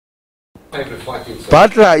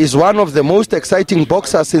Budler is one of the most exciting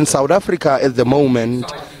boxers in South Africa at the moment.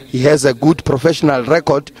 He has a good professional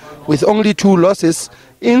record with only 2 losses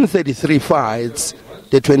in 33 fights.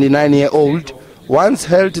 The 29-year-old once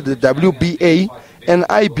held the WBA and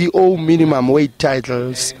IBO minimum weight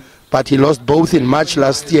titles, but he lost both in March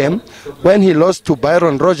last year when he lost to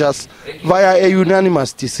Byron Rogers via a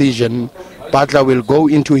unanimous decision. Budler will go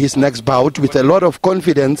into his next bout with a lot of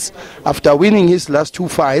confidence after winning his last 2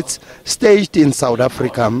 fights staged in South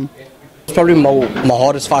Africa. It's probably my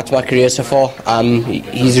hardest fight of my career so far.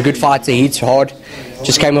 He's a good fighter, he hits hard.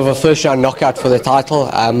 Just came over a first round knockout for the title.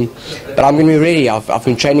 But I'm going to be ready. I've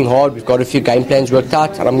been training hard, we've got a few game plans worked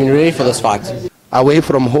out, and I'm going to be ready for this fight. Away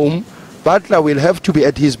from home, Budler will have to be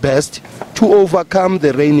at his best to overcome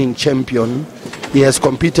the reigning champion. He has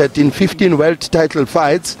competed in 15 world title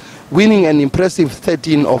fights, winning an impressive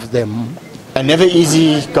 13 of them. Never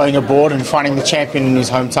easy going aboard and fighting the champion in his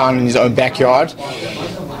hometown, in his own backyard.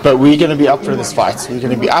 But we're going to be up for this fight. We're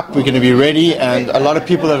going to be up, we're going to be ready, and a lot of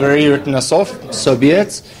people have already written us off, so be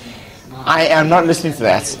it. I am not listening to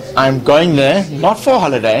that. I'm going there, not for a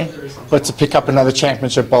holiday, but to pick up another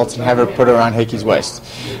championship belt and have it put around Hekkie's waist.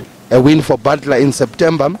 A win for Budler in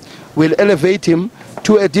September will elevate him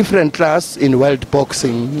to a different class in world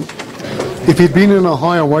boxing. If he'd been in a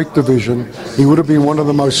higher weight division, he would have been one of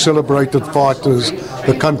the most celebrated fighters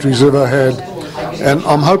the country's ever had. And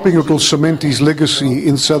I'm hoping it will cement his legacy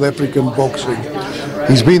in South African boxing.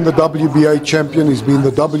 He's been the WBA champion, he's been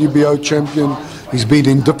the WBO champion, he's been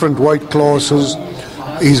in different weight classes.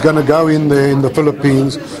 He's going to go in there in the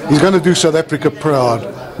Philippines. He's going to do South Africa proud,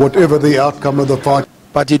 whatever the outcome of the fight.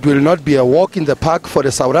 But it will not be a walk in the park for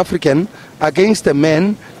the South African against a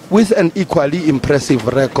man with an equally impressive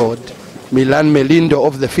record. Milan Melinda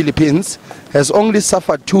of the Philippines has only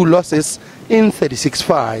suffered 2 losses in 36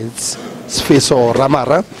 fights. Sfiso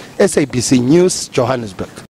Ramara, SABC News, Johannesburg.